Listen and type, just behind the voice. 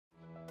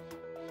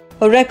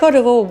A record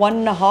of over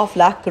 1.5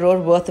 lakh crore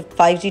worth of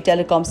 5G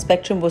telecom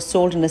spectrum was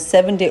sold in a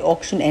 7-day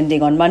auction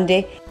ending on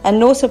Monday, and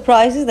no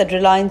surprises that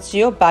Reliance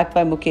Jio, backed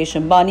by Mukesh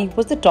Ambani,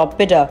 was the top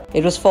bidder.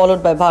 It was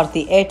followed by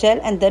Bharti,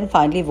 Airtel, and then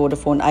finally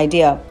Vodafone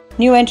Idea.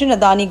 New entrant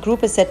Adani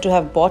Group is said to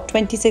have bought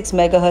 26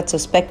 MHz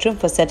of spectrum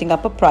for setting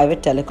up a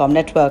private telecom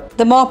network.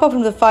 The mop-up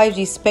from the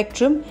 5G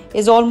spectrum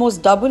is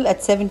almost double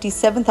at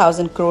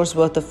 77,000 crores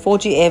worth of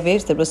 4G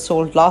airwaves that was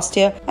sold last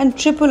year and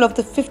triple of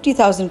the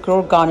 50,000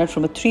 crore garnered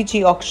from a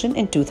 3G auction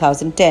in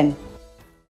 2010.